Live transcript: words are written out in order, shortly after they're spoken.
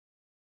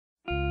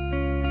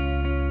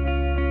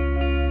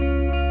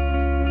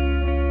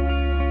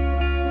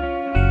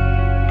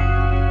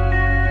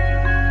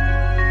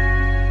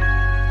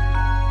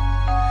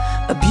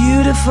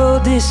Beautiful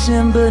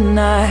December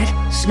night,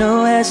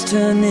 snow has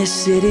turned this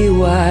city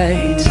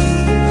white.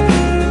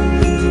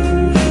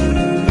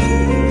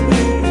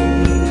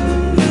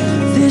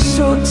 This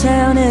old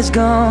town has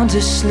gone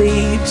to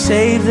sleep,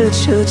 save the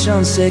church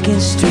on 2nd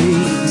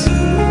Street.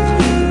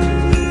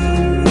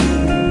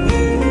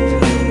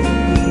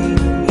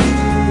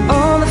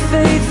 All the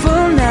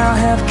faithful now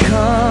have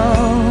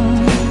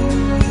come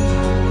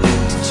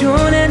to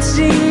join and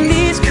sing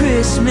these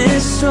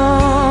Christmas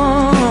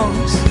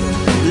songs.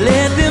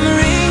 Let them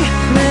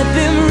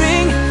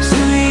ring,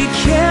 sweet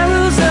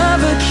carols of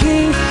a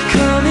king,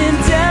 coming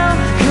down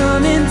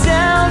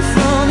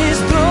from his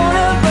throne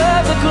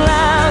above the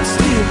clouds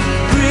to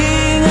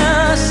bring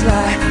us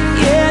light,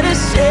 yeah, to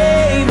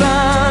save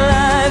our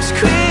lives.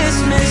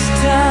 Christmas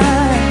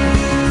time.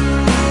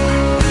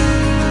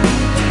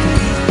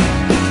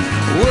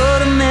 What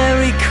a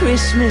merry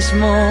Christmas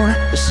morn,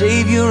 the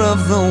Savior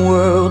of the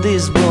world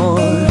is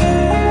born.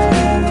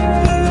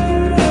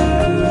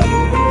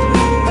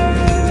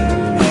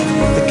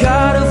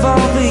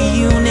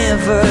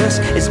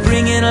 Is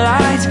bringing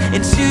light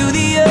into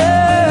the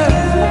earth.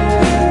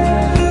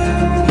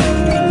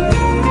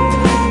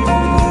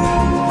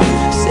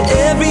 So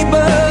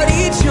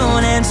everybody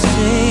join and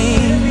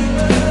sing,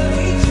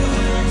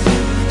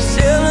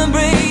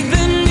 celebrate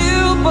the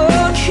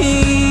newborn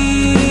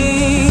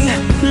King.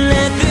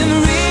 Let them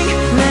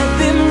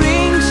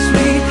ring,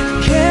 sweet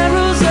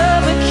carols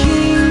of a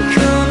king,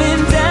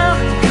 coming down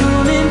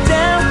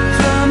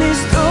from his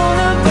throne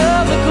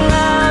above the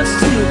clouds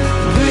to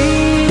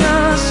bring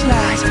us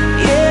light,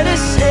 yeah, to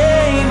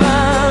save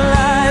our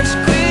lives.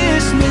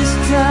 Christmas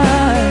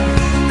time.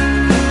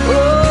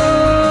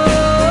 Oh,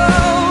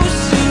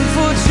 sing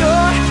for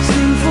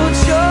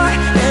joy,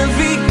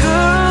 every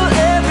girl,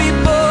 every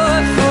boy,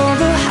 for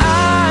the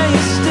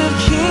highest of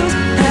kings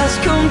has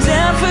come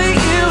down for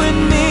you and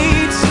me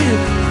to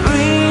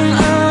bring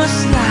us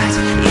light,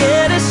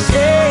 yeah, to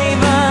save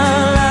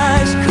our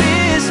lives.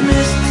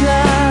 Christmas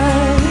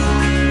time.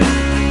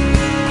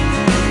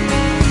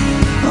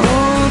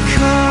 Oh,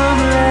 come,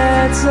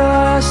 let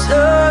us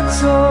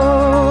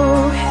adore